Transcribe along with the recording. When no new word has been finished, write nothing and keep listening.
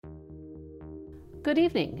Good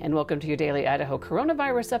evening and welcome to your daily Idaho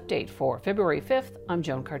coronavirus update for February 5th. I'm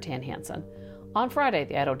Joan Cartan Hansen. On Friday,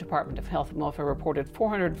 the Idaho Department of Health and Welfare reported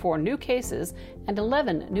 404 new cases and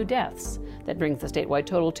 11 new deaths. That brings the statewide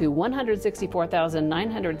total to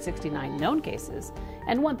 164,969 known cases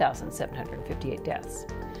and 1,758 deaths.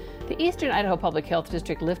 The Eastern Idaho Public Health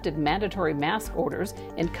District lifted mandatory mask orders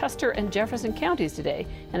in Custer and Jefferson counties today,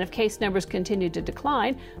 and if case numbers continue to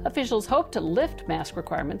decline, officials hope to lift mask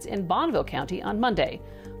requirements in Bonneville County on Monday.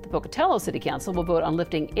 The Pocatello City Council will vote on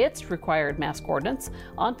lifting its required mask ordinance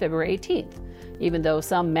on February 18th. Even though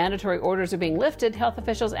some mandatory orders are being lifted, health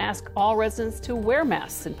officials ask all residents to wear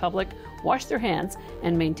masks in public, wash their hands,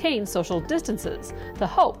 and maintain social distances. The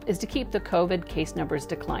hope is to keep the COVID case numbers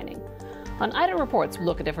declining. On Idaho Reports, we'll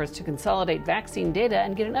look at efforts to consolidate vaccine data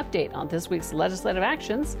and get an update on this week's legislative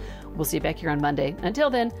actions. We'll see you back here on Monday. Until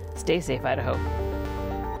then, stay safe, Idaho.